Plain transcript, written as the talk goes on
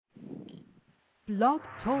Blog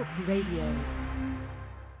Talk Radio.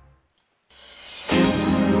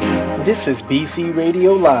 This is BC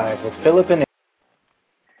Radio Live with Philip and Eric.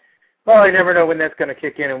 Well, I never know when that's going to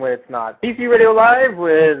kick in and when it's not. BC Radio Live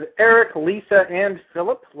with Eric, Lisa, and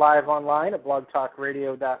Philip, live online at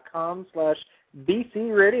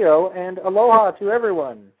blogtalkradio.com/BC Radio, and aloha to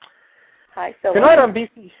everyone. Hi, Philip. Tonight on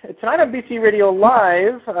BC Radio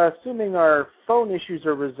Live, assuming our phone issues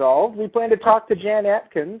are resolved, we plan to talk to Jann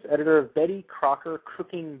Atkins, editor of Betty Crocker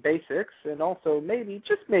Cooking Basics, and also maybe,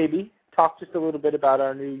 just maybe, talk just a little bit about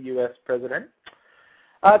our new U.S. president.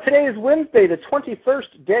 Today is Wednesday, the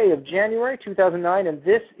 21st day of January 2009, and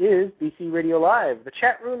this is BC Radio Live. The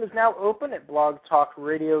chat room is now open at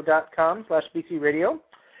blogtalkradio.com/BC Radio,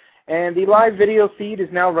 and the live video feed is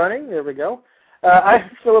now running. There we go. I'm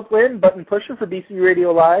Philip Lynn, button pusher for BC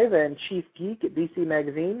Radio Live and chief geek at BC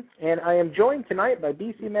Magazine, and I am joined tonight by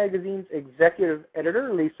BC Magazine's executive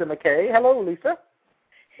editor, Lisa McKay. Hello, Lisa.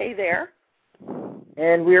 Hey there.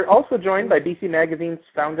 And we are also joined by BC Magazine's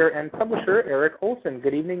founder and publisher, Eric Olson.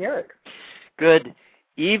 Good evening, Eric. Good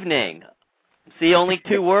evening. See, only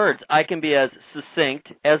 2 words. I can be as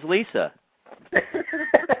succinct as Lisa.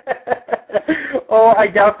 Oh, I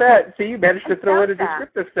doubt that. See, you managed to throw in a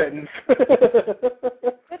descriptive sentence.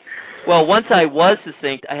 Well, once I was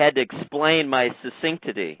succinct, I had to explain my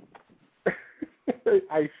succinctity.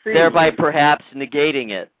 I see. Thereby perhaps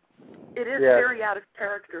negating it. It is very out of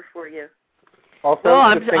character for you. Also, well,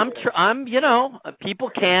 I'm, you know, people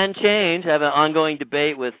can change. I have an ongoing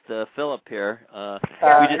debate with Philip here. I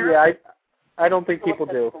don't think people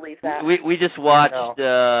do. We just watched,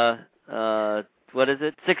 what is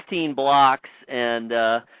it, 16 Blocks, and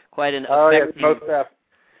quite an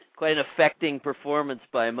affecting performance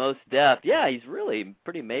by Mos Def. Yeah, he's really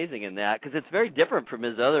pretty amazing in that, because it's very different from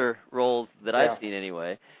his other roles that I've seen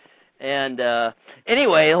anyway. And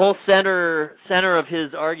anyway, the whole center of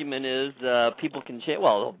his argument is people can change.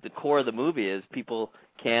 Well, the core of the movie is people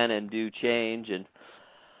can and do change, and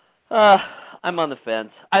I'm on the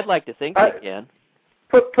fence. I'd like to think they can.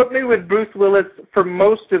 Put me with Bruce Willis for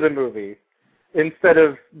most of the movie instead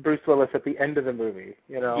of Bruce Willis at the end of the movie.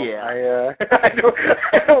 You know, yeah. I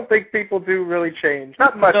don't think people do really change.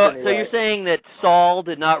 Not much. Anyway. So you're saying that Saul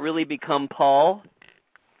did not really become Paul?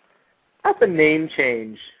 That's a name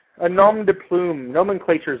change. A nom de plume.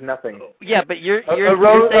 Nomenclature is nothing. Yeah, but you're saying he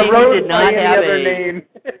did not have name.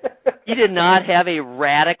 He did not have a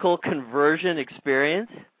radical conversion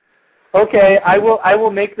experience? Okay, I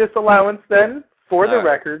will make this allowance then, for the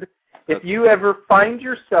record. If you ever find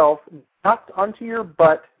yourself knocked onto your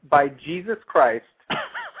butt by Jesus Christ,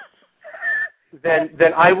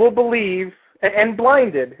 then I will believe, and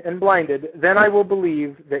blinded, then I will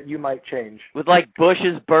believe that you might change. With like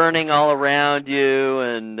bushes burning all around you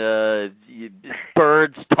and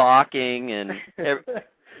birds talking and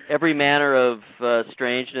every manner of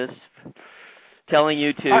strangeness telling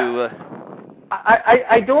you to...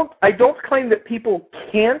 I don't claim that people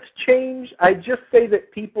can't change. I just say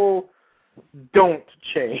that people don't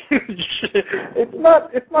change.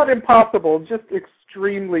 It's not impossible, just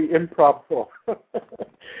extremely improbable.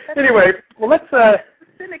 Anyway, well, let's. Do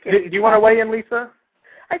you want to weigh in, Lisa?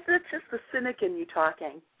 I said it's just the cynic in you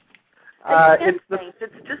talking. It's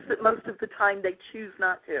just that most of the time they choose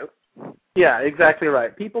not to. Yeah, exactly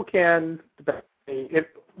right. People can. They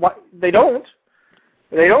don't,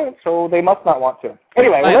 so they must not want to.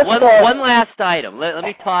 Anyway, right, one last item. Let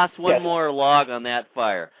me toss one more log on that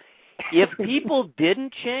fire. If people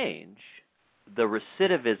didn't change, the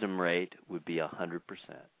recidivism rate would be 100%.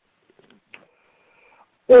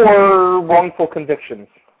 Or wrongful convictions.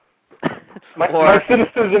 My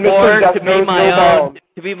cynicism is to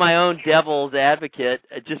be my own devil's advocate,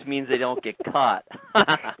 it just means they don't get caught.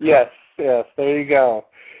 Yes, there you go.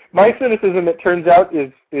 My cynicism, it turns out,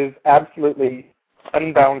 is absolutely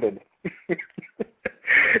unbounded.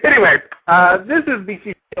 Anyway, this is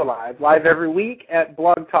BC Live every week at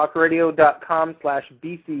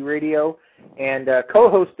blogtalkradio.com/BC Radio, and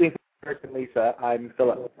co-hosting Eric and Lisa, I'm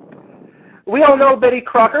Philip. We all know Betty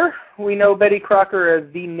Crocker. We know Betty Crocker as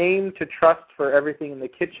the name to trust for everything in the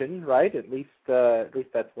kitchen, right? At least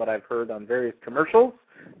that's what I've heard on various commercials.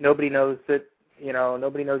 Nobody knows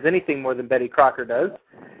anything more than Betty Crocker does.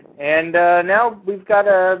 And now we've got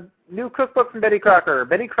a new cookbook from Betty Crocker.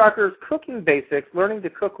 Betty Crocker's Cooking Basics, Learning to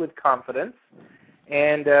Cook with Confidence.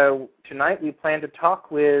 And tonight we plan to talk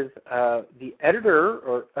with the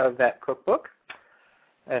editor of that cookbook.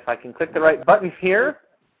 If I can click the right button here.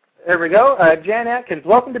 There we go. Jann Atkins.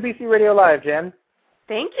 Welcome to BC Radio Live, Jann.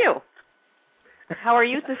 Thank you. How are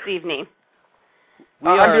you this evening? We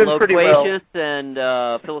are doing pretty well. loquacious and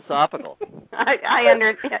philosophical. I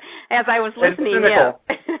understand. As I was listening, yeah.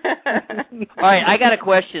 All right, I got a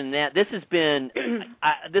question. This has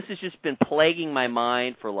just been plaguing my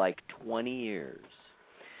mind for like 20 years.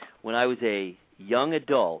 When I was a young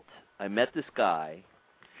adult, I met this guy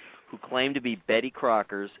who claimed to be Betty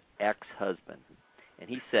Crocker's ex-husband. And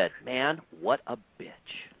he said, "Man, what a bitch."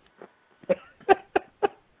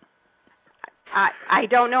 I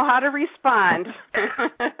don't know how to respond.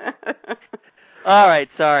 All right,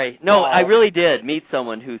 sorry. No, I really did meet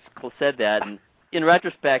someone who said that, and in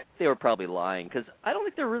retrospect, they were probably lying, because I don't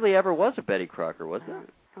think there really ever was a Betty Crocker, was there?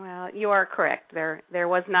 Well, you are correct. There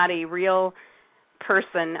was not a real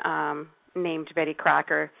person named Betty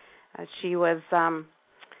Crocker. She was...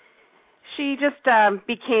 She just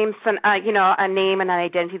became, a name and an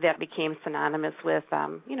identity that became synonymous with,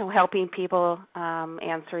 helping people,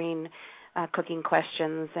 answering cooking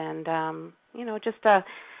questions, and, just a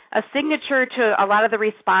signature to a lot of the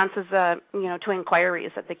responses, to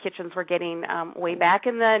inquiries that the kitchens were getting way back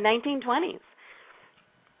in the 1920s.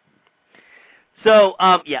 So,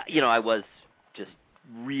 I was just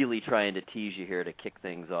really trying to tease you here to kick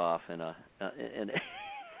things off and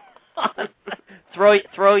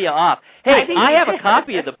throw you off. Hey, I have a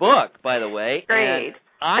copy of the book, by the way. Great. And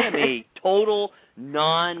I am a total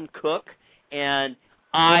non-cook, and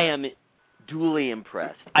I am duly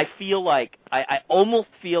impressed. I feel like I almost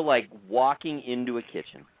feel like walking into a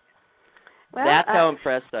kitchen. Well, that's how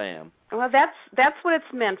impressed I am. Well, that's what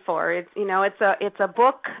it's meant for. It's a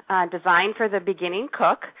book designed for the beginning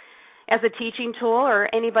cook, as a teaching tool,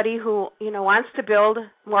 or anybody who wants to build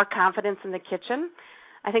more confidence in the kitchen.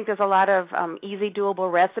 I think there's a lot of easy,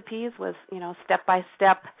 doable recipes with,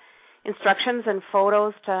 step-by-step instructions and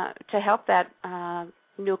photos to help that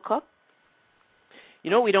new cook.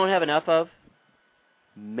 You know what we don't have enough of?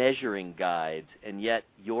 Measuring guides, and yet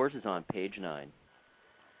yours is on page 9.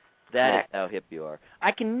 That is how hip you are.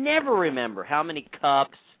 I can never remember how many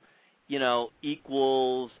cups,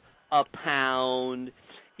 equals a pound,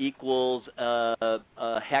 equals a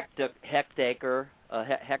hectacre,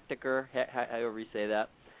 however you say that.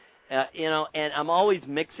 And I'm always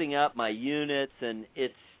mixing up my units, and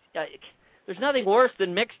there's nothing worse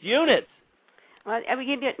than mixed units. Well, I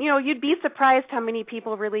mean, you'd be surprised how many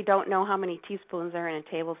people really don't know how many teaspoons are in a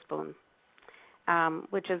tablespoon,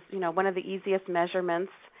 which is, one of the easiest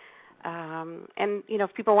measurements. And,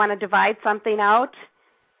 if people want to divide something out,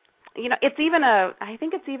 it's even I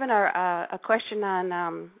think it's even a question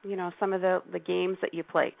on, some of the games that you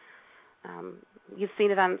play. You've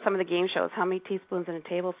seen it on some of the game shows, how many teaspoons in a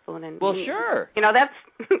tablespoon. And well, sure. That's,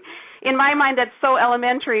 in my mind, that's so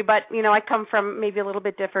elementary, but, I come from maybe a little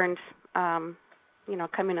bit different,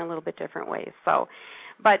 come in a little bit different ways. So,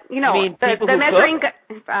 but, the measuring,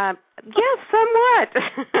 yes, somewhat.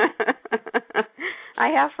 I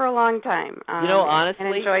have for a long time. Honestly,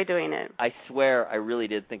 and enjoy doing it. I swear I really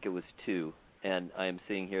did think it was 2, and I am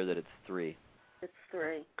seeing here that it's 3. It's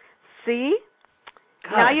 3. See?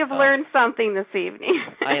 God, now you've learned something this evening.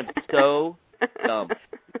 I am so dumb.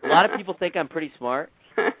 A lot of people think I'm pretty smart.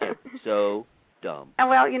 I'm so dumb.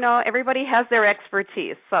 Well, everybody has their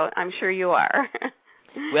expertise, so I'm sure you are.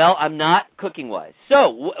 Well, I'm not cooking-wise.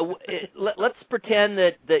 So let's pretend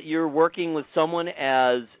that you're working with someone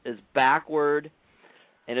as backward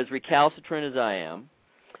and as recalcitrant as I am.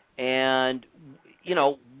 And,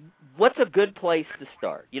 what's a good place to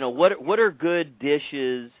start? What are good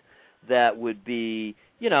dishes that would be,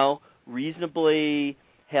 reasonably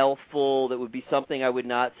healthful, that would be something I would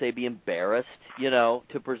not, say, be embarrassed,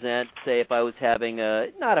 to present, say, if I was having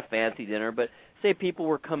not a fancy dinner, but say people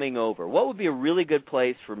were coming over. What would be a really good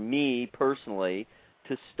place for me personally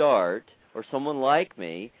to start, or someone like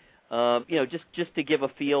me, just to give a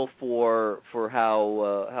feel for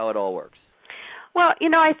how it all works? Well,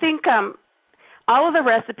 I think all of the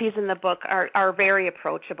recipes in the book are very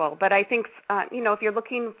approachable, but I think, if you're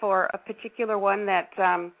looking for a particular one that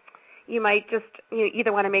you might just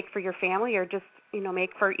either want to make for your family or just, make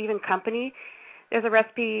for even company, there's a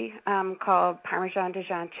recipe called Parmesan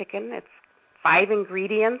Dijon chicken. It's 5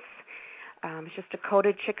 ingredients. It's just a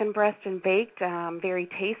coated chicken breast and baked, very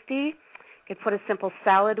tasty. You could put a simple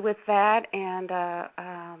salad with that and, a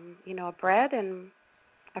bread and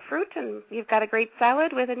a fruit, and you've got a great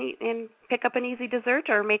salad and pick up an easy dessert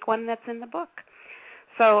or make one that's in the book.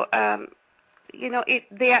 So,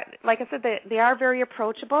 like I said, they are very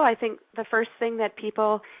approachable. I think the first thing that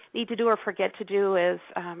people need to do or forget to do is,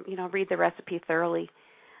 read the recipe thoroughly.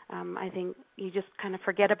 I think you just kind of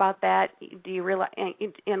forget about that. Do you realize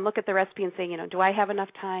and look at the recipe and say, do I have enough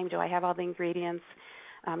time? Do I have all the ingredients?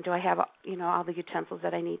 Do I have, all the utensils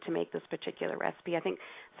that I need to make this particular recipe? I think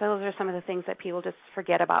those are some of the things that people just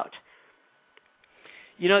forget about.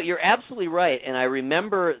 You're absolutely right, and I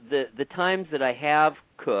remember the times that I have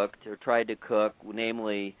cooked or tried to cook,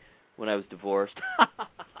 namely when I was divorced.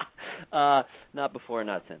 Not before,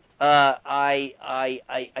 not since.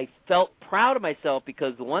 I felt proud of myself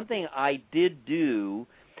because the one thing I did do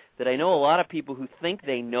that I know a lot of people who think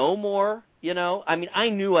they know more, I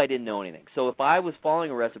knew I didn't know anything. So if I was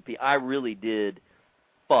following a recipe, I really did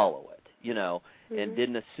follow it, and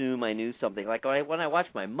didn't assume I knew something. Like when I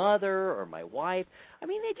watched my mother or my wife,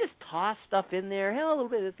 they just toss stuff in there. Hey, a little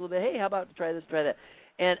bit of this, a little bit. Hey, how about try this, try that?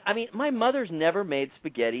 And, my mother's never made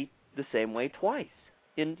spaghetti the same way twice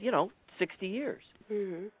in, 60 years.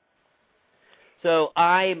 Mm-hmm. So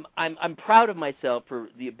I'm proud of myself for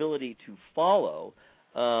the ability to follow.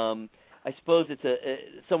 I suppose it's a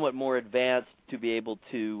somewhat more advanced to be able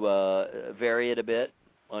to vary it a bit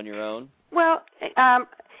on your own. Well,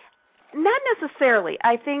 not necessarily.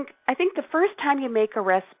 I think the first time you make a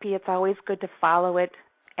recipe, it's always good to follow it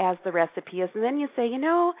as the recipe is, and then you say,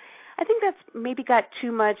 I think that's maybe got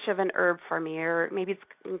too much of an herb for me, or maybe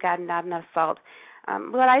it's got not enough salt.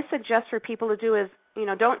 What I suggest for people to do is,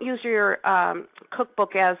 don't use your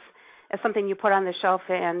cookbook as something you put on the shelf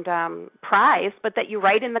and prize, but that you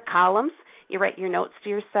write in the columns. You write your notes to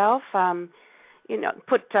yourself.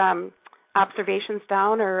 Put observations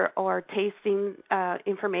down or tasting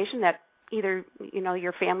information that either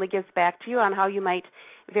your family gives back to you on how you might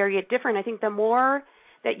vary it different. I think the more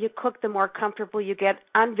that you cook, the more comfortable you get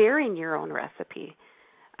on varying your own recipe,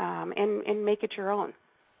 and make it your own.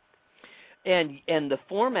 And the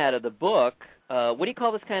format of the book, what do you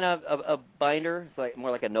call this kind of a binder? It's like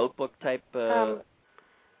more like a notebook type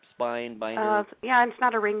spine binder. Yeah, it's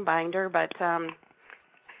not a ring binder, but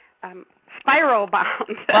spiral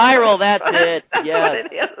bound. Spiral, that's it. That's yes. what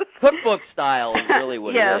it is. Cookbook style is really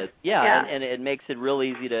what yes. it is. Yeah, yeah. And it makes it real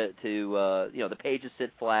easy to the pages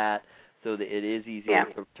sit flat, so that it is easy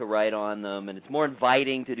to write on them, and it's more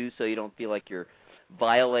inviting to do so. You don't feel like you're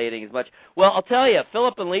violating as much. Well, I'll tell you,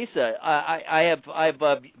 Philip and Lisa, I've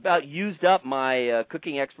about used up my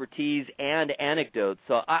cooking expertise and anecdotes,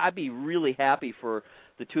 so I'd be really happy for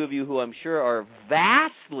the two of you, who I'm sure are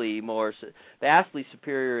vastly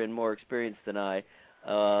superior and more experienced than I,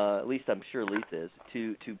 at least I'm sure Lisa is,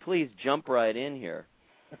 to please jump right in here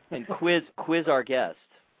and quiz our guest.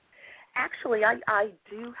 Actually, I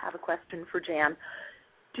do have a question for Jann.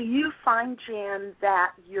 Do you find, Jann,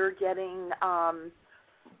 that you're getting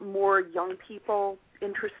more young people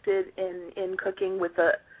interested in cooking with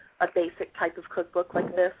a basic type of cookbook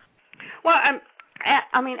like this? Well,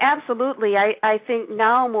 absolutely. I think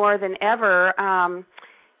now more than ever,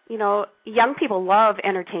 young people love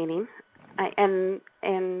entertaining,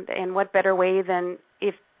 and what better way than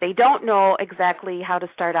if they don't know exactly how to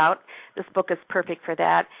start out, this book is perfect for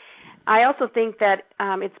that. I also think that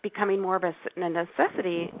it's becoming more of a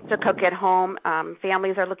necessity to cook at home.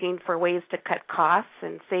 Families are looking for ways to cut costs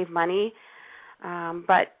and save money.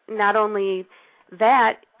 But not only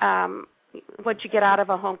that, what you get out of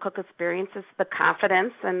a home cook experience is the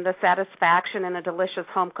confidence and the satisfaction in a delicious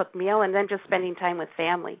home cooked meal, and then just spending time with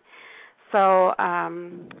family. So,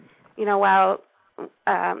 while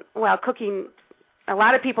cooking, a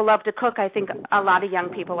lot of people love to cook. I think a lot of young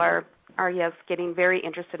people are getting very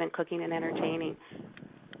interested in cooking and entertaining.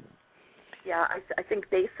 Yeah, I think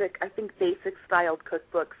basic styled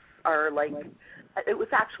cookbooks are like, it was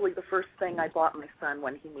actually the first thing I bought my son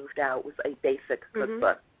when he moved out, was a basic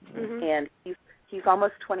cookbook. Mm-hmm. And he's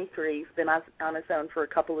almost 23. He's been on his own for a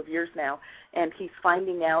couple of years now, and he's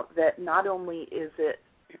finding out that not only is it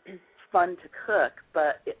fun to cook,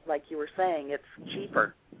 but like you were saying, it's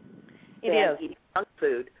cheaper than eating junk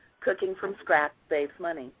food. Cooking from scratch saves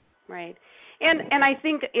money. Right, and I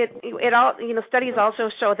think it all, studies also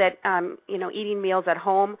show that eating meals at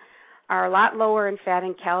home are a lot lower in fat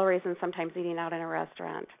and calories than sometimes eating out in a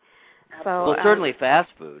restaurant. So certainly fast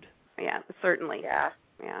food. Yeah, certainly. Yeah.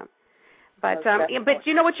 But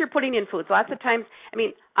you know what you're putting in foods. Lots of times,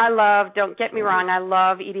 don't get me wrong, I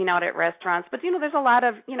love eating out at restaurants, but there's a lot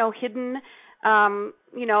of hidden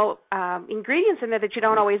ingredients in there that you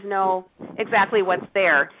don't always know exactly what's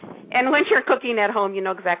there. And when you're cooking at home, you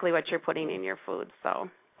know exactly what you're putting in your food. So,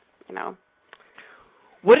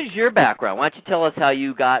 What is your background? Why don't you tell us how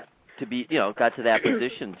you got to be, got to that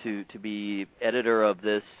position to be editor of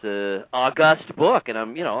this august book? And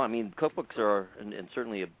cookbooks are, and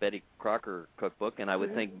certainly a Betty Crocker cookbook, and I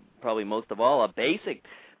would think probably most of all a basic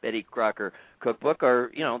Betty Crocker cookbook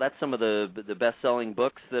are, that's some of the best-selling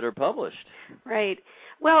books that are published. Right.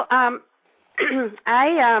 Well,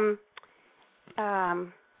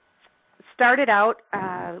 started out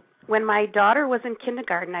when my daughter was in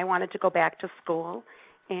kindergarten. I wanted to go back to school,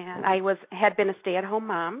 and I had been a stay-at-home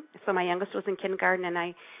mom. So my youngest was in kindergarten, and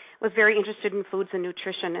I was very interested in foods and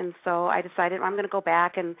nutrition, and so I decided I'm going to go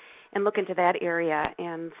back and look into that area.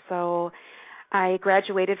 And so I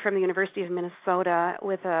graduated from the University of Minnesota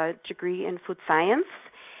with a degree in food science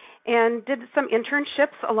and did some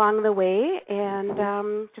internships along the way,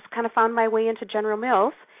 and just kind of found my way into General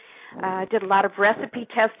Mills. Did a lot of recipe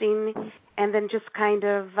testing, and then just kind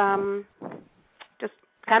of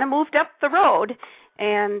moved up the road.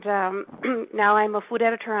 And now I'm a food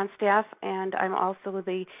editor on staff, and I'm also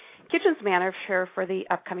the kitchens manager for the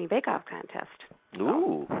upcoming bake-off contest.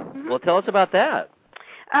 Ooh. Well, tell us about that.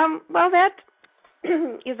 Well, that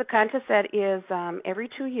is a contest that is every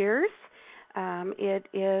 2 years. It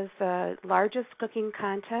is the largest cooking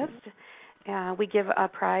contest. We give a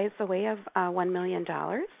prize away of $1 million.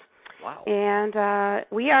 Wow. And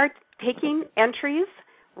we are taking entries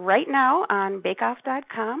right now on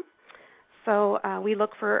bakeoff.com. So we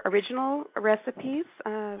look for original recipes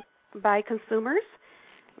by consumers.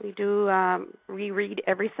 We do reread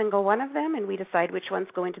every single one of them, and we decide which ones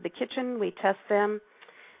go into the kitchen. We test them.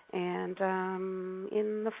 And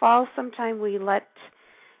in the fall sometime we let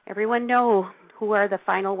everyone know who are the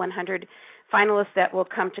final 100 finalists that will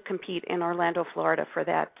come to compete in Orlando, Florida for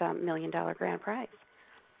that $1 million grand prize.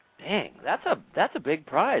 Dang, that's a big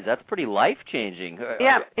prize. That's pretty life-changing.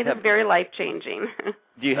 Yeah, it is very life-changing.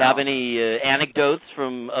 Do you have any anecdotes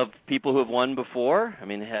of people who have won before? I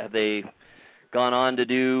mean, have they gone on to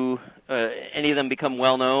do any of them become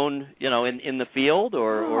well-known, in the field?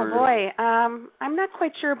 Or boy, I'm not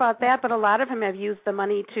quite sure about that, but a lot of them have used the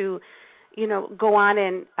money to, go on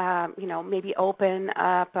and, maybe open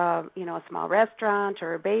up, a small restaurant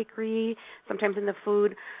or a bakery, sometimes in the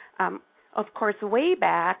food. Of course, way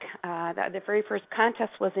back, the very first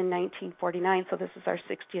contest was in 1949, so this is our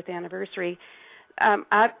 60th anniversary.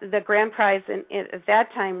 The grand prize at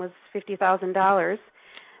that time was $50,000.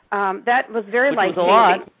 That was very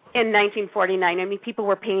life-changing in 1949. I mean, people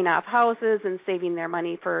were paying off houses and saving their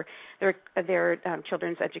money for their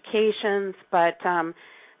children's educations, but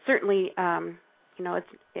certainly, it's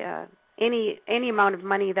any amount of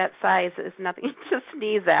money that size is nothing to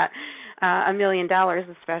sneeze at. $1 million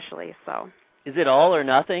especially. So. Is it all or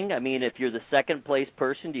nothing? I mean, if you're the second place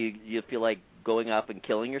person, do you feel like going up and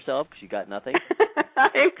killing yourself because you got nothing?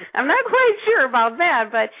 I'm not quite sure about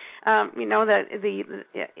that, but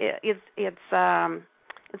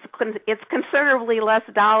it's considerably less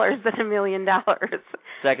dollars than $1 million.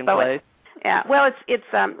 Second place. Yeah, well, it's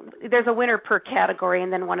there's a winner per category,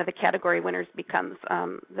 and then one of the category winners becomes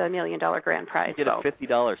the $1 million grand prize. You get a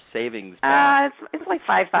 $50 savings. It's like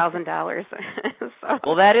 $5,000. So.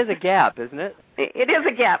 Well, that is a gap, isn't it? It is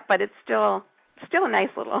a gap, but it's still a nice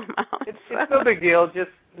little amount. It's no big deal. Just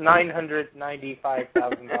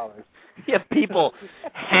 $995,000. You have people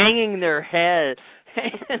hanging their head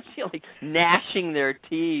and like gnashing their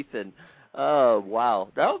teeth, and oh wow,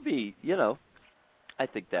 that would be I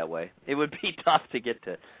think that way. It would be tough to get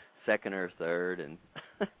to second or third and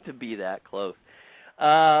to be that close.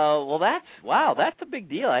 Well, that's a big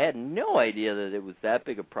deal. I had no idea that it was that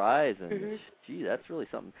big a prize, and gee, that's really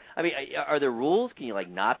something. I mean, are there rules? Can you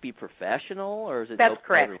not be professional, or is it? That's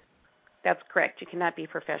correct. That's correct. You cannot be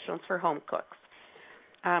professional. It's for home cooks.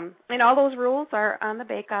 And all those rules are on the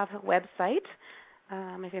Bake Off website.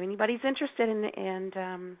 If anybody's interested in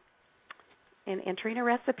entering a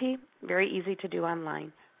recipe, very easy to do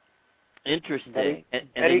online. Interesting. And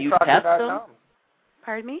then you test them?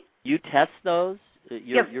 Pardon me? You test those?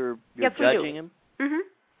 You're yes, judging them?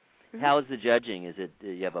 Mm-hmm. How is the judging? Is it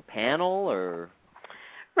you have a panel or?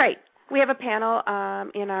 Right. We have a panel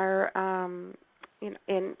in our on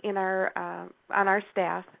our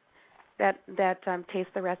staff that taste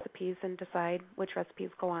the recipes and decide which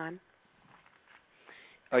recipes go on.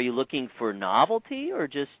 Are you looking for novelty or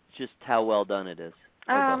just how well done it is?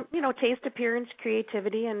 Taste, appearance,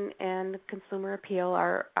 creativity, and consumer appeal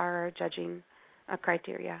are our judging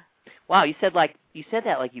criteria. Wow, you said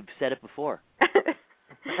that like you've said it before.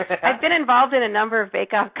 I've been involved in a number of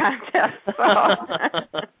bake-off contests.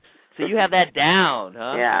 So you have that down,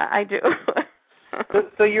 huh? Yeah, I do.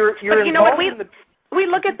 So you're but involved in the... We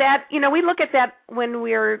look at that. We look at that when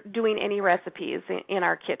we're doing any recipes in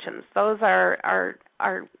our kitchens. Those are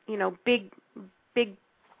big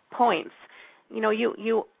points.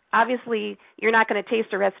 You obviously you're not going to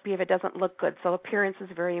taste a recipe if it doesn't look good. So appearance is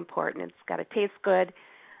very important. It's got to taste good.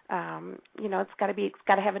 It's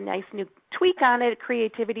got to have a nice new tweak on it,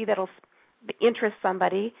 creativity that'll interest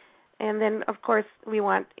somebody. And then of course we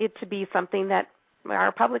want it to be something that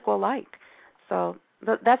our public will like. So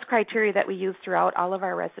that's criteria that we use throughout all of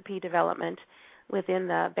our recipe development within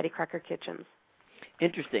the Betty Crocker kitchens.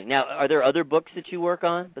 Interesting. Now, are there other books that you work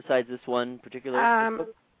on besides this one particular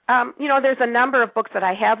book? There's a number of books that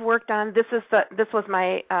I have worked on. This was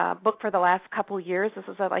my book for the last couple years. This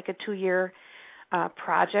was like a 2-year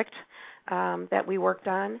project that we worked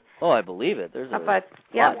on. Oh, I believe it.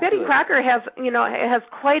 Betty Crocker has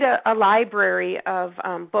quite a library of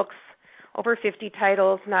books, over 50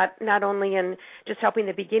 titles, not only in just helping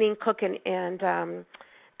the beginning cook and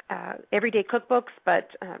everyday cookbooks, but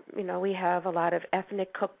we have a lot of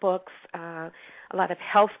ethnic cookbooks, a lot of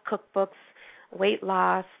health cookbooks, weight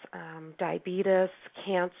loss, diabetes,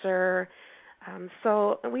 cancer.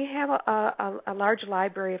 So we have a large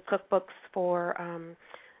library of cookbooks for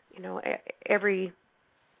every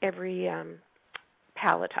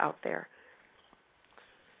palate out there.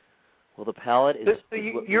 Well, the palate is... So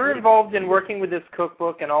you're involved in working with this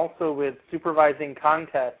cookbook and also with supervising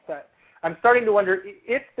contests. I'm starting to wonder,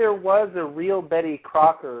 if there was a real Betty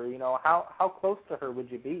Crocker, how close to her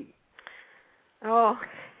would you be? Oh...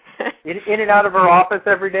 in and out of her office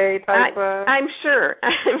every day type? I'm sure.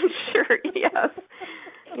 Yes.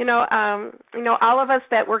 All of us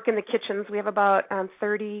that work in the kitchens, we have about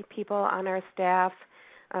 30 people on our staff,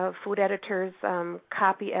 food editors,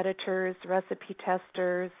 copy editors, recipe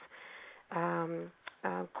testers,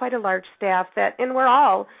 quite a large staff and we're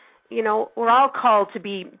all called to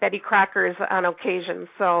be Betty Crockers on occasion.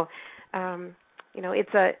 So,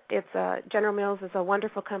 it's General Mills is a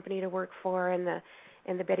wonderful company to work for, and the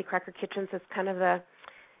Betty Crocker Kitchens is kind of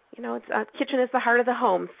kitchen is the heart of the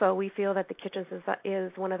home. So we feel that the kitchens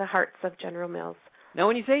is one of the hearts of General Mills. Now,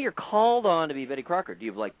 when you say you're called on to be Betty Crocker, do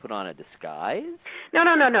you put on a disguise? No.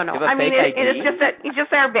 I mean, it's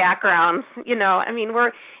just our backgrounds.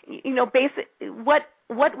 We're,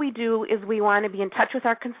 what we do is we want to be in touch with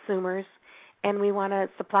our consumers, and we want to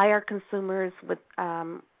supply our consumers with,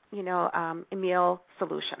 meal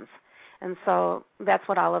solutions. And so that's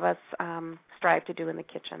what all of us strive to do in the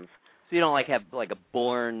kitchens. So you don't have a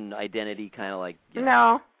born identity, kind of like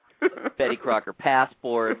no Betty Crocker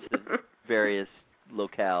passports, various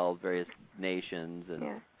locales, various nations,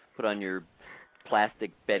 and put on your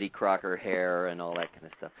plastic Betty Crocker hair and all that kind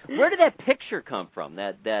of stuff. Where did that picture come from?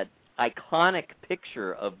 That iconic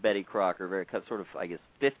picture of Betty Crocker, very sort of, I guess,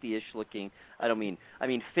 50-ish looking. I mean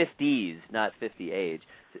 50s, not 50 age.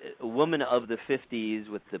 A woman of the 50s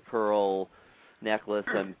with the pearl necklace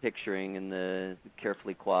I'm picturing and the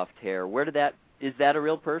carefully coiffed hair. Is that a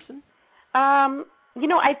real person? I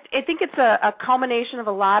think it's a culmination of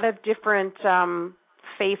a lot of different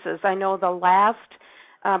faces. I know the last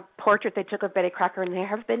portrait they took of Betty Crocker, and there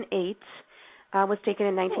have been 8, was taken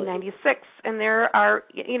in 1996. And there are,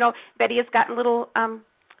 Betty has gotten a little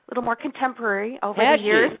more contemporary over the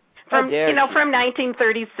years. From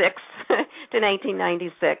 1936 to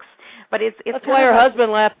 1996, but that's why her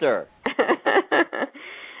husband left her.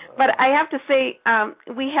 But I have to say,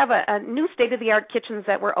 we have a new state-of-the-art kitchens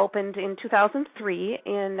that were opened in 2003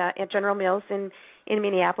 at General Mills in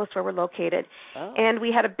Minneapolis, where we're located, and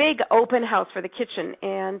we had a big open house for the kitchen,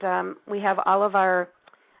 and we have all of our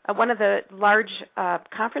one of the large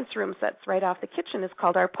conference rooms that's right off the kitchen is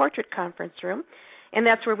called our portrait conference room. And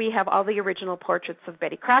that's where we have all the original portraits of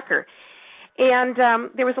Betty Crocker. And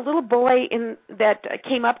there was a little boy that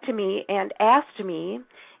came up to me and asked me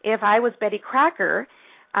if I was Betty Crocker.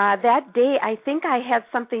 That day, I think I had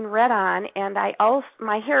something red on, and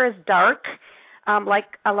my hair is dark,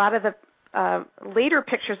 like a lot of the later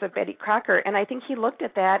pictures of Betty Crocker. And I think he looked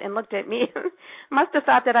at that and looked at me. Must have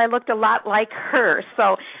thought that I looked a lot like her.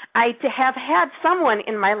 So I have had someone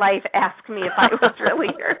in my life ask me if I was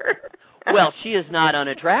really her. Well, she is not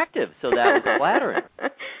unattractive, so that was flattering.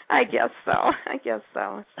 I guess so.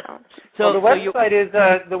 So the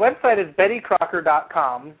website is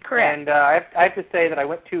bettycrocker.com. Correct. And I have to say that I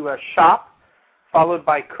went to a shop followed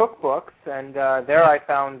by cookbooks, and there I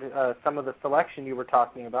found some of the selection you were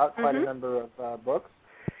talking about, quite a number of books.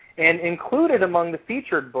 And included among the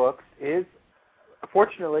featured books is,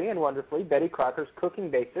 fortunately and wonderfully, Betty Crocker's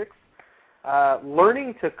Cooking Basics,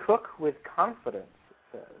 Learning to Cook with Confidence, it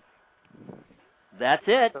says. That's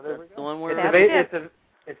it. So there we go.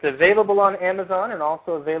 It's available on Amazon and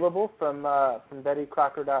also available from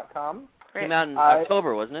bettycrocker.com. Came out in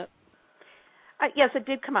October, wasn't it? Yes, it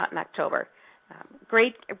did come out in October.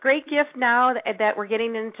 Great gift now that we're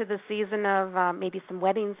getting into the season of maybe some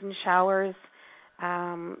weddings and showers.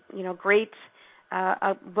 Great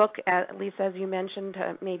a book, at least as you mentioned,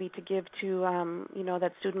 maybe to give to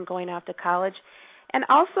that student going off to college. And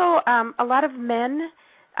also a lot of men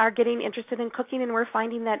are getting interested in cooking, and we're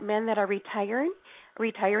finding that men that are retiring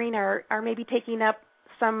retiring are maybe taking up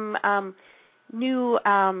some new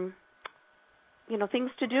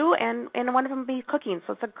things to do, and one of them be cooking.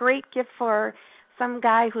 So it's a great gift for some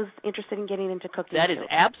guy who's interested in getting into cooking. That is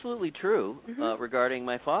absolutely true Mm-hmm. regarding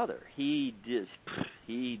my father. He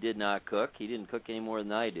did not cook. He didn't cook any more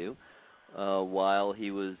than I do while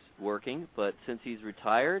he was working. But since he's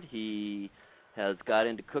retired, he has got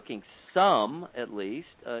into cooking some, at least.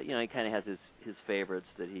 He kind of has his favorites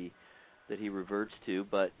that he reverts to.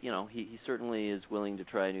 But he certainly is willing to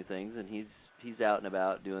try new things, and he's out and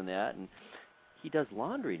about doing that. And he does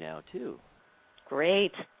laundry now too.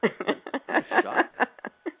 Great. Shock.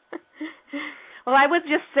 Well, I would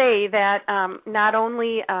just say that not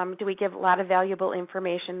only do we give a lot of valuable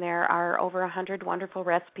information, there are over 100 wonderful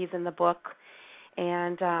recipes in the book,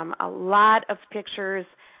 and a lot of pictures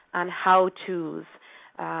on how-tos,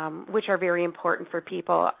 which are very important for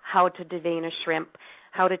people, how to devein a shrimp,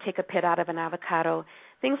 how to take a pit out of an avocado,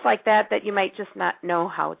 things like that you might just not know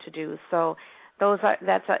how to do. So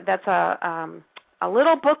that's a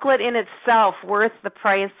little booklet in itself worth the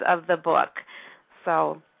price of the book.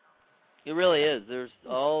 So it really is. There's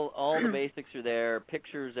all the basics are there,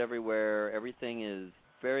 pictures everywhere. Everything is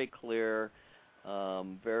very clear,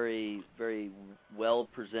 very very well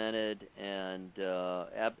presented, and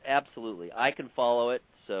absolutely, I can follow it.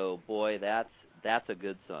 So boy, that's a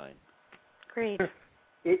good sign. Great.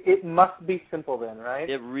 It must be simple then, right?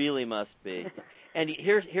 It really must be. And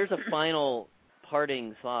here's a final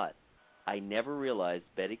parting thought. I never realized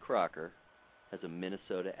Betty Crocker has a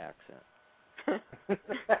Minnesota accent,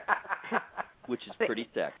 which is pretty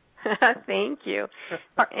sexy. Thank you.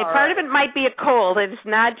 Part of it might be a cold. It's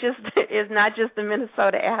not just the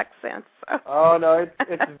Minnesota accent. So. Oh no,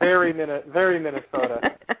 it's very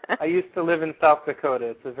Minnesota. I used to live in South Dakota.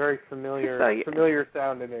 It's a very familiar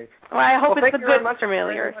sound to me. Well, I hope it's a good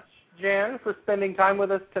familiar. Thank you very much, Jann, for spending time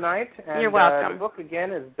with us tonight. And, you're welcome. The book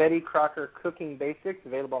again is Betty Crocker Cooking Basics,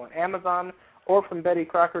 available on Amazon or from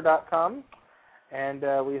BettyCrocker.com. And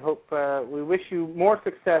we wish you more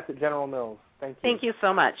success at General Mills. Thank you. Thank you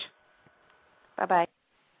so much. Bye-bye.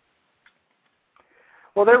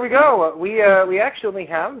 Well, there we go. We actually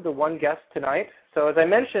have the one guest tonight. So as I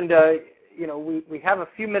mentioned, we have a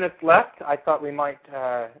few minutes left. I thought we might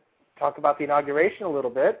talk about the inauguration a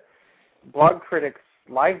little bit. Blog Critics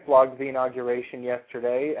live blogged the inauguration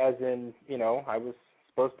yesterday, as in, I was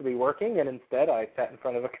supposed to be working, and instead I sat in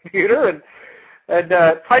front of a computer and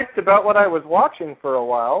typed about what I was watching for a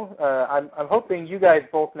while. I'm hoping you guys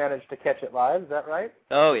both managed to catch it live. Is that right?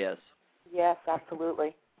 Oh, yes. Yes,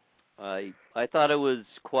 absolutely. I thought it was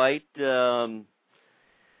quite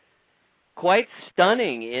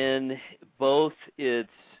stunning in both its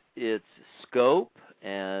scope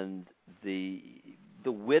and the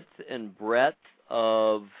width and breadth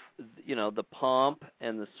of the pomp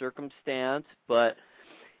and the circumstance, but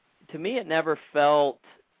to me it never felt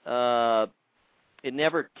it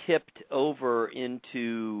never tipped over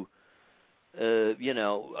into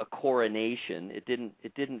a coronation. It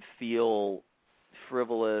didn't feel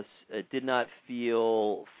frivolous. It did not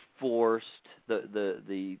feel forced.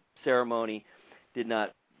 The ceremonial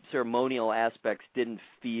aspects didn't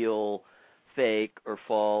feel fake or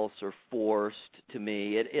false or forced to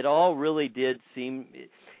me. It all really did seem.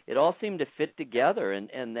 It all seemed to fit together,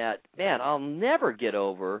 and that, man, I'll never get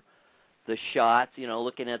over the shots.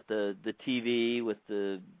 Looking at the TV with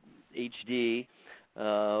the HD.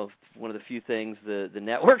 One of the few things the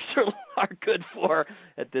networks are good for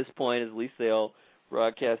at this point, at least they all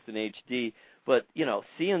broadcast in HD. But,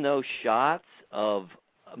 seeing those shots of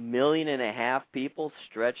 1.5 million people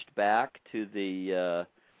stretched back to the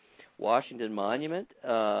Washington Monument,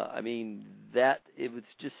 it was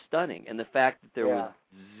just stunning. And the fact that there was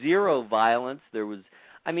zero violence,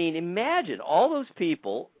 imagine all those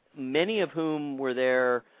people, many of whom were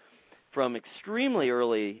there from extremely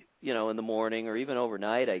early, in the morning or even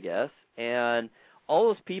overnight, I guess, and all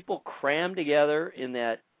those people crammed together in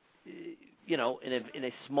that, in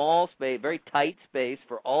a small space, very tight space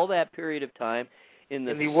for all that period of time. In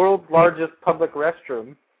the world's largest public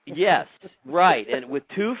restroom. Yes, right, and with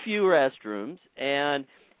too few restrooms, and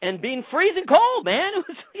being freezing cold, man.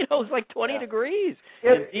 It was like 20 degrees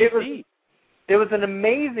in D.C. It was an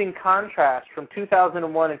amazing contrast from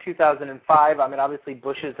 2001 and 2005. Obviously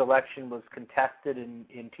Bush's election was contested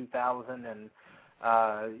in 2000, and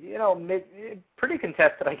pretty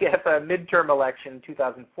contested, I guess, a midterm election in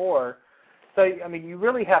 2004. So you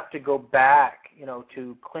really have to go back,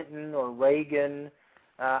 to Clinton or Reagan.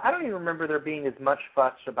 I don't even remember there being as much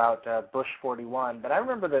fuss about Bush 41, but I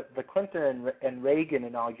remember that the Clinton and Reagan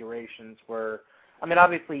inaugurations were,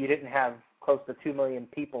 obviously you didn't have close to 2 million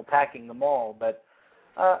people packing the mall, but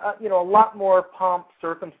a lot more pomp,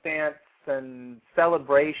 circumstance, and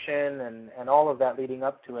celebration, and all of that leading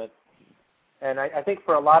up to it. And I think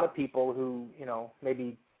for a lot of people who,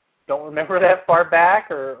 maybe don't remember that far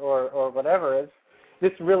back or whatever,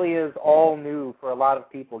 this really is all new for a lot of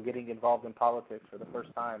people getting involved in politics for the first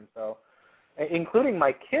time. So, including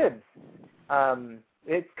my kids.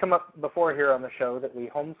 It's come up before here on the show that we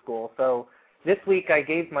homeschool. So this week I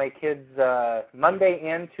gave my kids Monday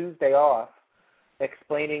and Tuesday off,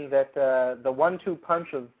 explaining that the 1-2 punch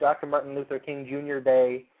of Dr. Martin Luther King Jr.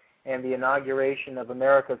 Day and the inauguration of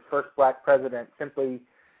America's first black president simply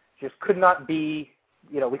just could not be,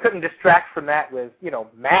 we couldn't distract from that with,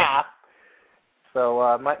 math.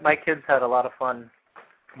 So my kids had a lot of fun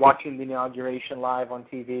watching the inauguration live on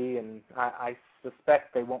TV, and I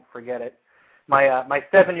suspect they won't forget it. My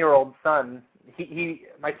 7-year-old son,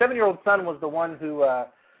 my 7-year-old son was the one who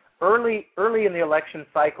early in the election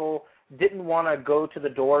cycle didn't want to go to the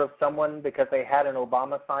door of someone because they had an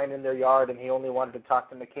Obama sign in their yard, and he only wanted to talk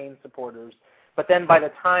to McCain supporters. But then by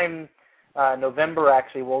the time November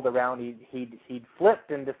actually rolled around, he'd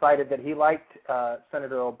flipped and decided that he liked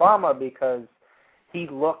Senator Obama because he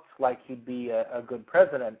looked like he'd be a good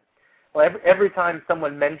president. Well, every time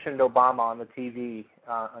someone mentioned Obama on the TV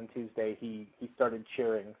on Tuesday, he started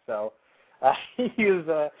cheering. So he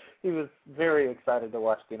was very excited to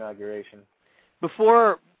watch the inauguration.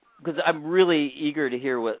 Because I'm really eager to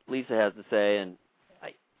hear what Lisa has to say, and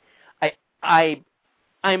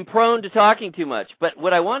I'm prone to talking too much. But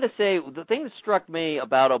what I want to say, the thing that struck me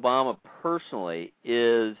about Obama personally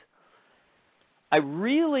is I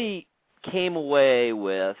really came away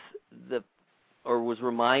with was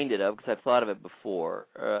reminded of, because I've thought of it before,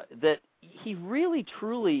 that he really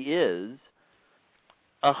truly is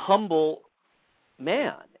a humble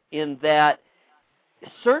man, in that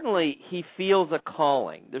certainly he feels a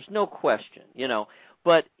calling. There's no question,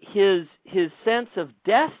 but his sense of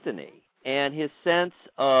destiny and his sense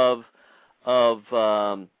of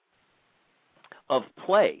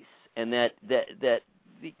place, and that the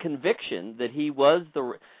conviction that he was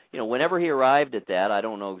whenever he arrived at that, I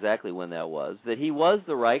don't know exactly when that was, that he was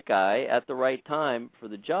the right guy at the right time for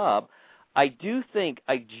the job. I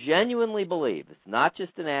genuinely believe, it's not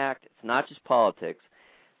just an act, it's not just politics,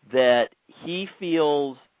 that he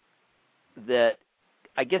feels that,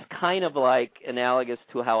 I guess kind of like analogous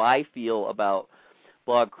to how I feel about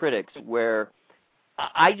blog critics, where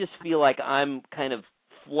I just feel like I'm kind of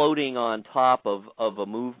floating on top of a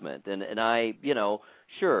movement, and I,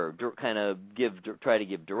 sure, kind of try to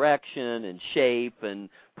give direction and shape and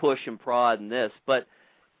push and prod and this, but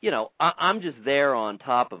I'm just there on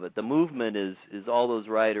top of it. The movement is all those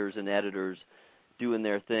writers and editors doing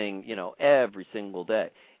their thing, every single day.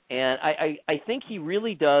 And I think he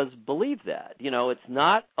really does believe that. It's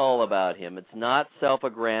not all about him. It's not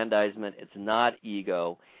self-aggrandizement. It's not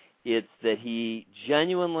ego. It's that he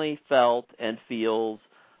genuinely felt and feels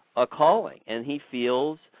a calling, and he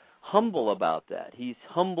feels humble about that. He's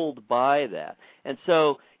humbled by that. And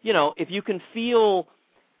so, if you can feel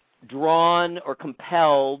drawn or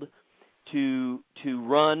compelled to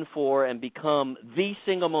run for and become the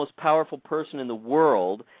single most powerful person in the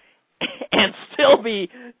world and still be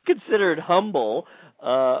considered humble,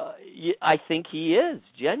 I think he is,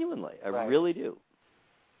 genuinely. I really do.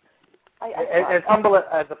 As humble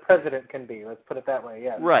as a president can be, let's put it that way,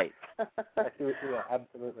 yeah. Right. Yeah,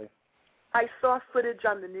 absolutely. I saw footage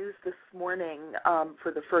on the news this morning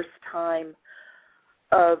for the first time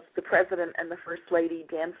of the president and the first lady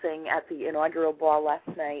dancing at the inaugural ball last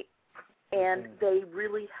night, and they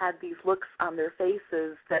really had these looks on their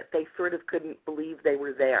faces that they sort of couldn't believe they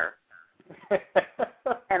were there.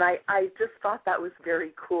 And I just thought that was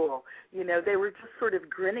very cool. They were just sort of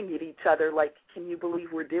grinning at each other like, can you believe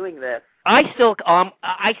we're doing this? I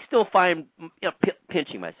still find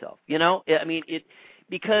pinching myself, I mean,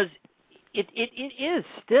 because it is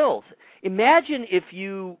still. Imagine if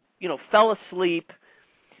you fell asleep,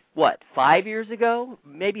 5 years ago?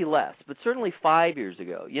 Maybe less, but certainly 5 years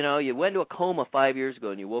ago. You went into a coma 5 years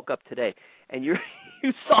ago and you woke up today and you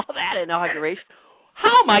saw that inauguration.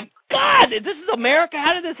 Oh my God, this is America.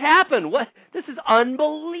 How did this happen? This is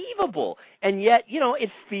unbelievable. And yet, it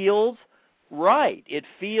feels right. It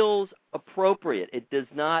feels appropriate. It does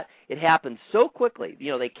not, it happened so quickly.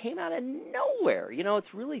 They came out of nowhere.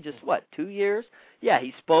 It's really just 2 years? Yeah,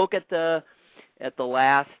 he spoke at the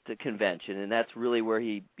last convention, and that's really where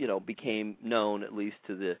he, became known, at least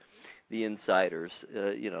to the insiders,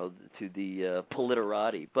 to the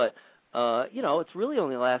politerati. But it's really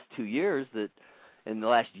only the last 2 years that, in the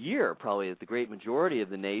last year, probably, that the great majority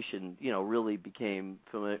of the nation, really became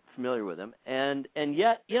familiar with him. And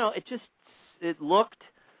yet, it looked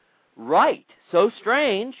right. So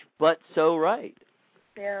strange, but so right.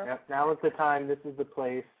 Yeah. Yep, now is the time. This is the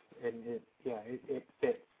place, and it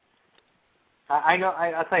fits. I know.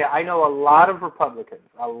 I'll tell you. I know a lot of Republicans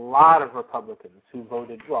who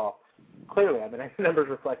voted. Well, clearly, I mean, the numbers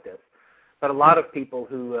reflect this, but a lot of people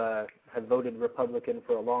who have voted Republican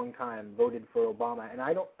for a long time voted for Obama, and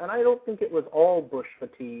I don't think it was all Bush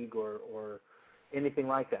fatigue or anything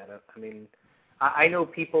like that. I mean, I know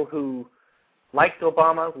people who liked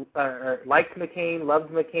Obama, liked McCain, loved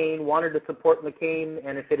McCain, wanted to support McCain,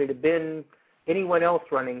 and if it had been anyone else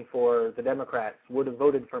running for the Democrats, would have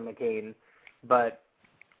voted for McCain. But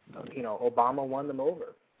Obama won them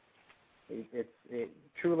over. It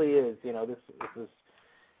truly is.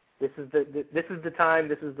 This is the time.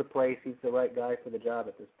 This is the place. He's the right guy for the job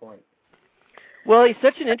at this point. Well, he's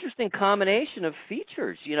such an interesting combination of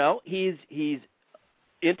features. He's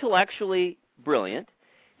intellectually brilliant.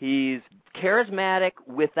 He's charismatic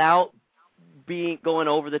without going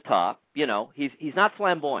over the top. He's not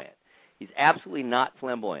flamboyant. He's absolutely not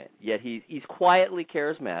flamboyant. Yet he's quietly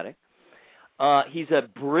charismatic. He's a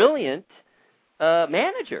brilliant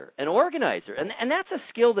manager, an organizer, and that's a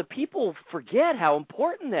skill that people forget how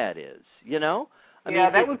important that is.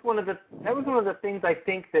 That was one of the things I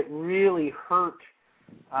think that really hurt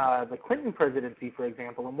the Clinton presidency, for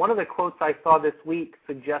example. And one of the quotes I saw this week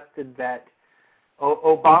suggested that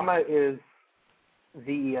Obama is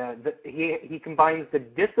he combines the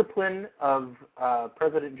discipline of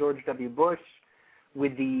President George W. Bush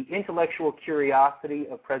with the intellectual curiosity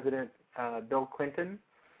of President Bill Clinton.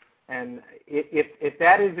 And if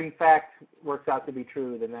that is in fact works out to be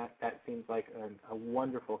true, then that seems like a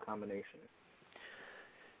wonderful combination.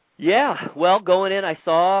 Yeah, well, going in, I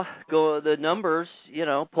saw the numbers,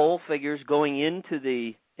 poll figures going into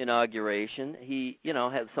the inauguration. He,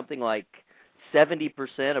 had something like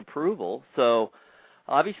 70% approval. So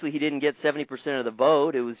obviously he didn't get 70% of the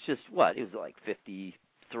vote. It was just it was like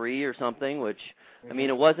 53 or something, which, I mean,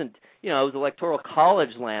 it wasn't, it was electoral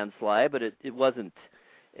college landslide, but it wasn't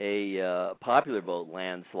a popular vote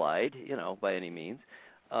landslide, by any means.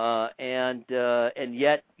 And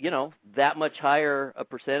yet, that much higher a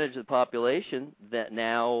percentage of the population that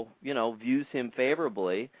now, views him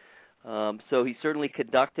favorably. So he certainly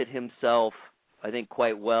conducted himself, I think,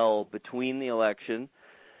 quite well between the election,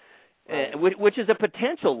 which is a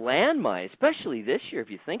potential landmine, especially this year, if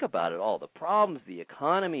you think about it, all the problems, the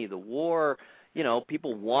economy, the war,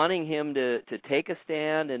 people wanting him to take a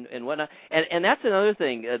stand and whatnot. And that's another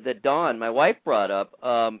thing that Dawn, my wife, brought up.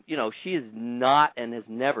 She is not and has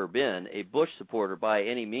never been a Bush supporter by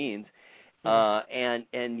any means.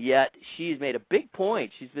 And yet she's made a big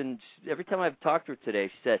point. Every time I've talked to her today,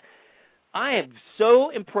 she said, I am so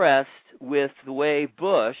impressed with the way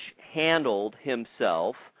Bush handled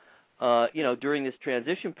himself, during this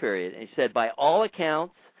transition period. And she said, by all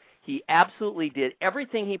accounts, he absolutely did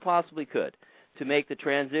everything he possibly could to make the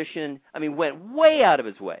transition, went way out of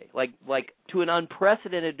his way, like to an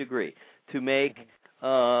unprecedented degree, to make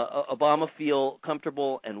Obama feel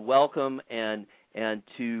comfortable and welcome and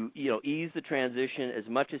to, ease the transition as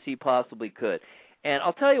much as he possibly could. And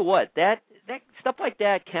I'll tell you what, that stuff like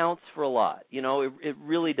that counts for a lot. It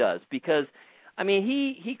really does, because,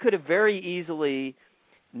 he could have very easily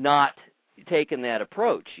not taken that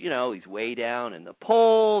approach. He's way down in the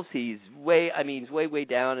polls. He's way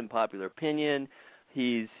down in popular opinion.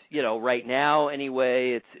 He's, right now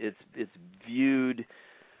anyway, it's viewed,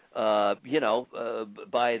 by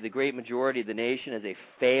the great majority of the nation as a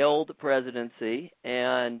failed presidency.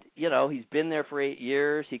 And, he's been there for 8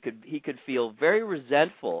 years. He could feel very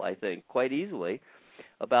resentful, I think, quite easily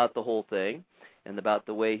about the whole thing and about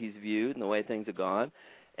the way he's viewed and the way things have gone.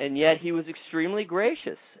 And yet he was extremely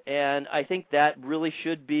gracious, and I think that really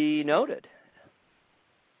should be noted.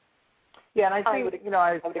 Yeah, and I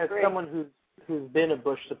think, as someone who's been a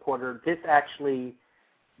Bush supporter, this actually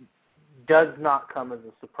does not come as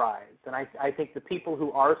a surprise. And I think the people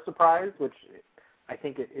who are surprised, which I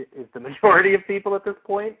think is the majority of people at this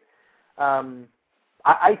point,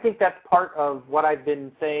 I think that's part of what I've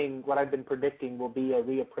been saying, what I've been predicting will be a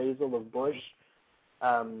reappraisal of Bush.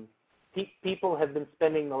 People have been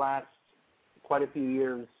spending the last quite a few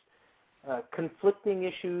years conflicting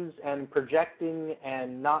issues and projecting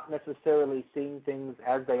and not necessarily seeing things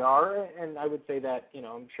as they are, and I would say that,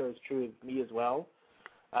 I'm sure it's true of me as well.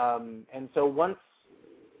 And so once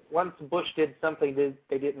Bush did something that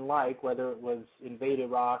they didn't like, whether it was invade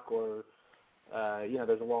Iraq or,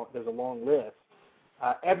 there's a long list,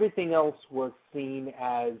 everything else was seen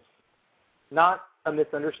as not a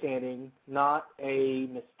misunderstanding, not a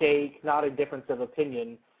mistake, not a difference of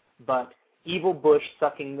opinion, but evil Bush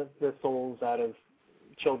sucking the souls out of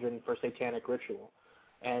children for satanic ritual.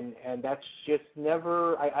 And that's just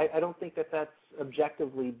never, I don't think that's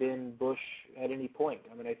objectively been Bush at any point.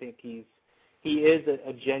 I mean, I think he is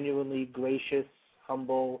a genuinely gracious,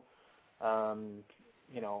 humble,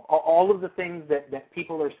 all of the things that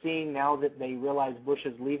people are seeing now that they realize Bush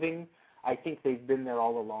is leaving, I think they've been there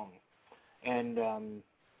all along. And,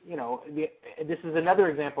 this is another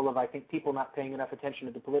example of, I think, people not paying enough attention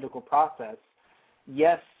to the political process.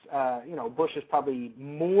 Yes, Bush is probably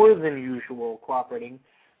more than usual cooperating,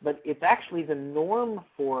 but it's actually the norm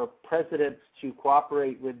for presidents to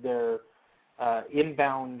cooperate with their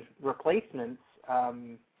inbound replacements.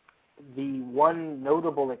 The one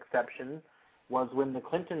notable exception was when the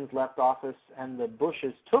Clintons left office and the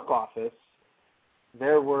Bushes took office.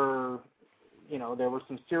 There were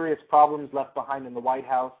some serious problems left behind in the White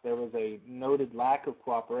House. There was a noted lack of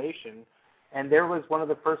cooperation, and there was one of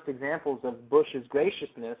the first examples of Bush's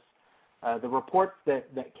graciousness. The reports that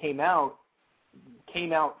came out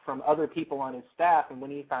from other people on his staff, and when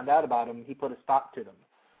he found out about them, he put a stop to them.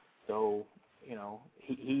 So,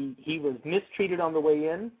 he was mistreated on the way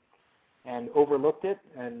in and overlooked it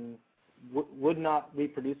and would not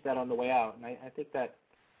reproduce that on the way out. And I think that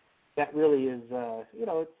really is,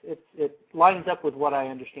 it lines up with what I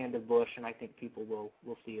understand of Bush, and I think people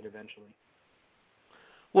will see it eventually.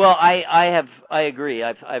 Well, I agree.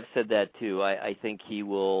 I've said that too. I think he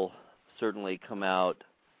will certainly come out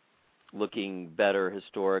looking better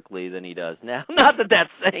historically than he does now. Not that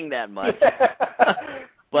that's saying that much,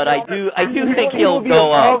 but I do think he'll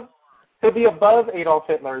go up. He'll be above Adolf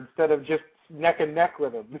Hitler instead of just neck and neck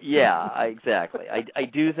with him. Yeah, exactly. I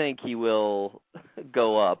do think he will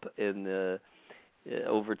go up in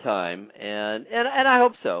over time, and I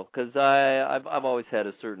hope so, because I've always had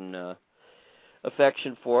a certain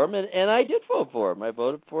affection for him, and I did vote for him. I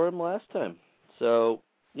voted for him last time, so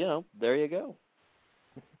there you go.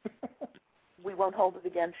 We won't hold it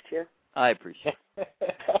against you. I appreciate it.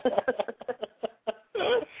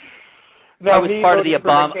 No, I was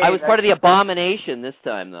part of the abomination this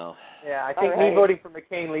time, though. Yeah, I think me voting for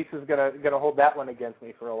McCain, Lisa's gonna hold that one against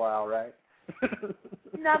me for a while, right?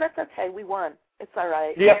 No, that's okay. We won. It's all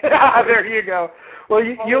right. Yeah, there you go. Well,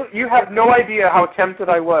 you have no idea how tempted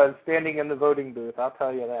I was standing in the voting booth. I'll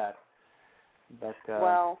tell you that. But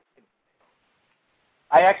well,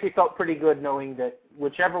 I actually felt pretty good knowing that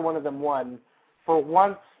whichever one of them won, for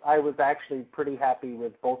once I was actually pretty happy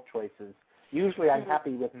with both choices. Usually I'm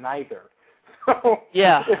happy with neither. So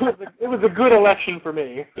yeah, it was a good election for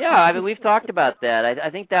me. Yeah, I mean, we've talked about that. I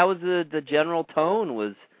think that was the general tone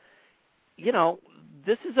was,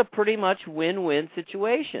 this is a pretty much win-win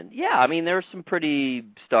situation. Yeah, I mean, there are some pretty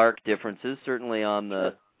stark differences, certainly on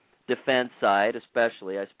the defense side,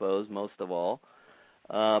 especially, I suppose, most of all.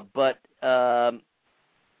 But on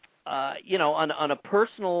a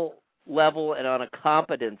personal level and on a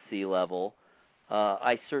competency level,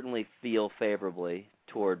 I certainly feel favorably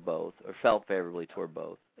toward both, or felt favorably toward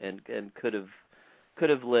both, and could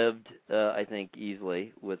have lived, I think,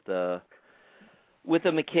 easily with a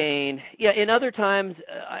McCain. Yeah, in other times,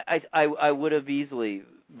 I would have easily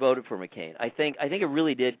voted for McCain. I think it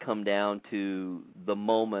really did come down to the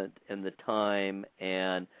moment and the time,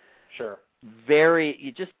 and sure,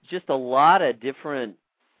 just a lot of different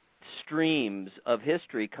streams of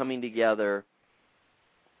history coming together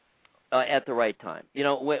at the right time.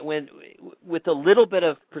 When with a little bit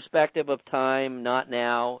of perspective of time, not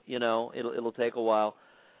now, it'll take a while.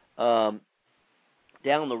 Down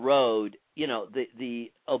the road,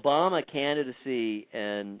 the Obama candidacy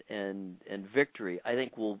and victory, I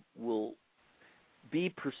think will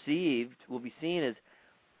be seen as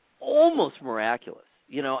almost miraculous.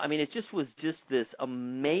 I mean, it just was this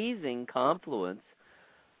amazing confluence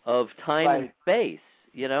of time and space.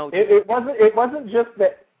 It wasn't just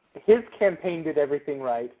that his campaign did everything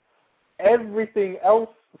right. Everything else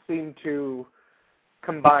seemed to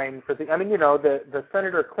combine for the. I mean, the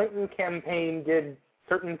Senator Clinton campaign did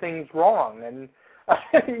certain things wrong, and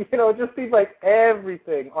it just seemed like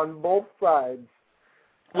everything on both sides.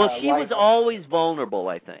 Well, she was always vulnerable,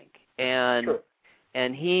 I think, and True.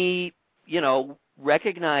 And he,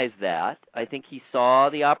 recognized that. I think he saw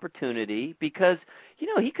the opportunity because.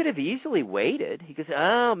 He could have easily waited. He could say,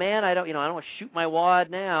 "Oh man, I don't want to shoot my wad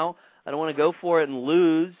now. I don't want to go for it and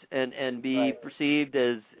lose and be perceived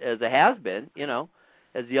as a has-been.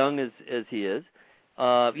 As young as he is.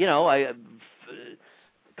 I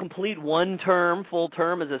complete one term, full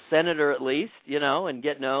term as a senator at least. And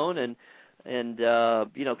get known and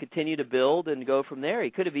continue to build and go from there. He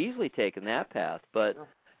could have easily taken that path, but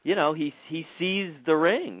he sees the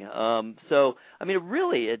ring. So I mean,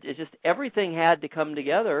 really, it's just everything had to come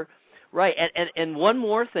together, right? And one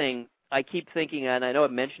more thing I keep thinking, and I know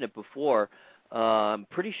I've mentioned it before. I'm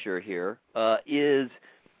pretty sure here is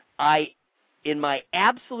in my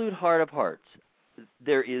absolute heart of hearts,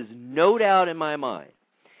 there is no doubt in my mind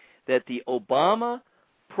that the Obama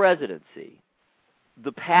presidency,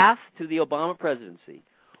 the path to the Obama presidency,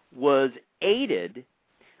 was aided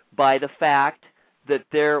by the fact that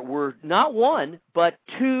there were not one, but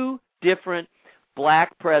two different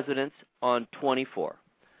black presidents on 24.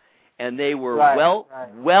 And they were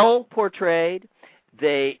well portrayed.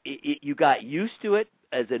 You got used to it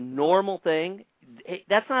as a normal thing. Hey,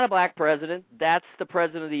 that's not a black president. That's the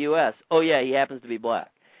president of the U.S. Oh, yeah, he happens to be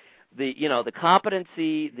black. The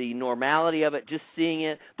competency, the normality of it, just seeing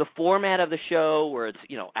it, the format of the show where it's,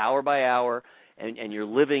 hour by hour, and you're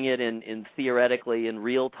living it in theoretically in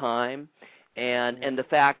real time, and the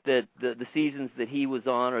fact that the seasons that he was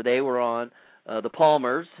on or they were on, the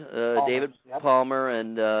Palmers, David Palmer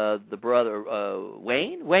and the brother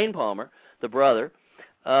Wayne Palmer, the brother,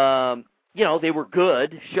 they were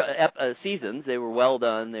good seasons. They were well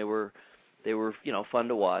done. They were fun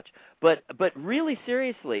to watch. But really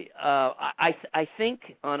seriously, I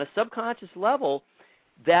think on a subconscious level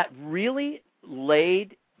that really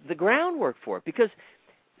laid the groundwork for it, because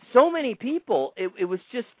so many people, it was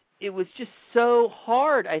just so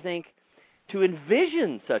hard, I think, to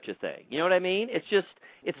envision such a thing. You know what I mean?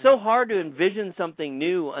 It's so hard to envision something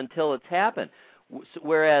new until it's happened.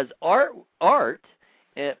 Whereas art,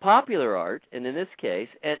 popular art, and in this case,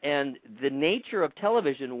 and the nature of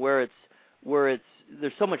television, where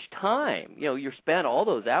there's so much time. You're spent all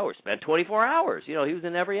those hours, spent 24 hours. He was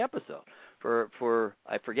in every episode for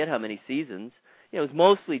I forget how many seasons. It was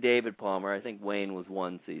mostly David Palmer. I think Wayne was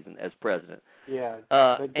one season as president. Yeah.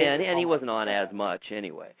 And he wasn't on as much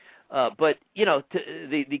anyway. But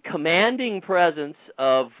the commanding presence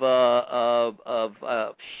of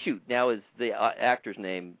shoot, now is the actor's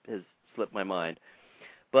name has slipped my mind.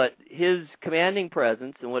 But his commanding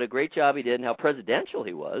presence and what a great job he did and how presidential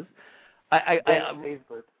he was.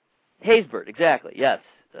 Haysbert, exactly, yes.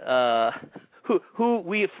 Who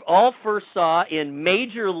we all first saw in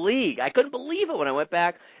Major League. I couldn't believe it when I went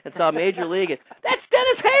back and saw Major League. That's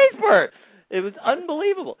Dennis Haysbert. It was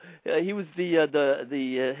unbelievable. He was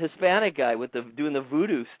the Hispanic guy with doing the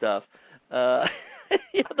voodoo stuff. The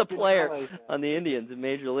player on the Indians in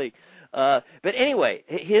Major League. But anyway,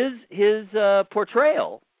 his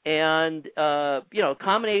portrayal and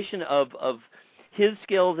combination of his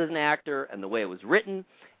skills as an actor and the way it was written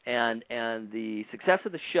and the success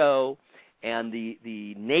of the show and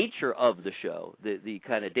the nature of the show, the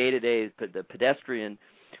kind of day-to-day, the pedestrian,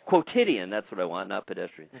 quotidian, that's what I want, not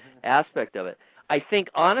pedestrian, aspect of it, I think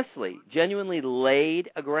honestly, genuinely laid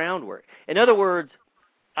a groundwork. In other words,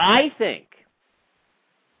 I think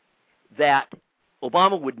that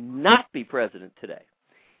Obama would not be president today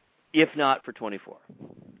if not for 24.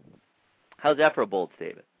 How's that for a bold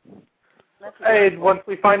statement? Once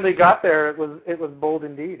we finally got there, it was bold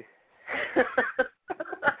indeed.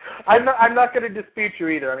 I'm not going to dispute you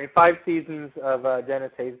either. I mean, 5 seasons of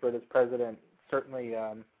Dennis Haysbert as president certainly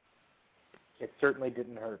it certainly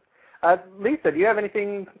didn't hurt. Lisa, do you have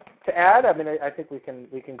anything to add? I mean, I think we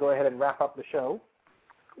can go ahead and wrap up the show.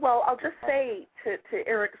 Well, I'll just say to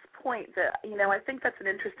Eric's point that I think that's an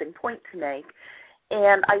interesting point to make,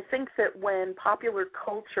 and I think that when popular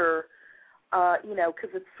culture, because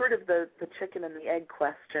it's sort of the chicken and the egg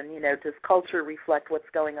question, does culture reflect what's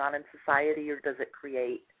going on in society or does it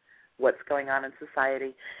create what's going on in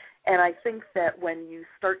society? And I think that when you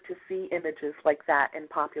start to see images like that in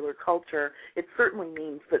popular culture, it certainly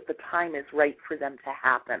means that the time is right for them to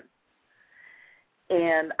happen.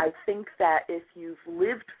 And I think that if you've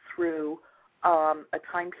lived through a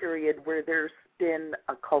time period where there's been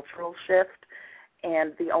a cultural shift,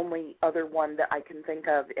 and the only other one that I can think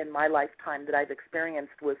of in my lifetime that I've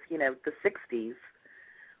experienced was, the 60s,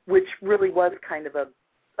 which really was kind of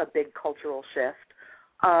a big cultural shift,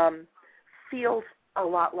 feels a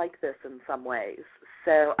lot like this in some ways.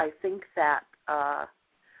 So I think that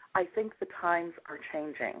the times are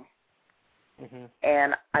changing,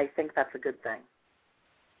 and I think that's a good thing.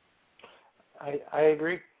 I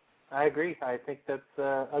agree. I think that's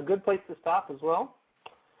a good place to stop as well.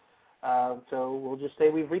 So we'll just say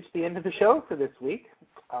we've reached the end of the show for this week.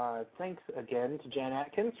 Thanks again to Jann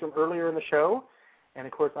Atkins from earlier in the show. And,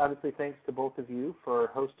 of course, obviously thanks to both of you for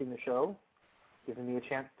hosting the show, giving me a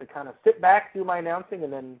chance to kind of sit back, do my announcing,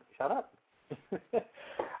 and then shut up.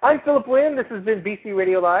 I'm Philip Wynn. This has been BC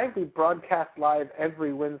Radio Live. We broadcast live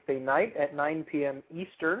every Wednesday night at 9 p.m.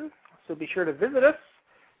 Eastern. So be sure to visit us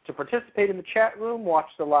to participate in the chat room, watch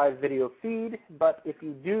the live video feed. But if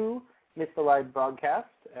you do miss the live broadcast,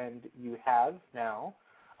 and you have now,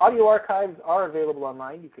 audio archives are available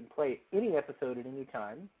online. You can play any episode at any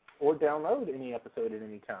time, or download any episode at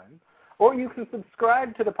any time. Or you can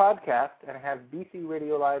subscribe to the podcast and have BC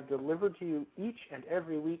Radio Live delivered to you each and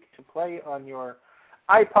every week to play on your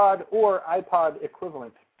iPod or iPod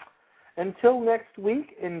equivalent. Until next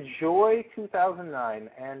week, enjoy 2009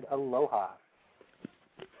 and aloha.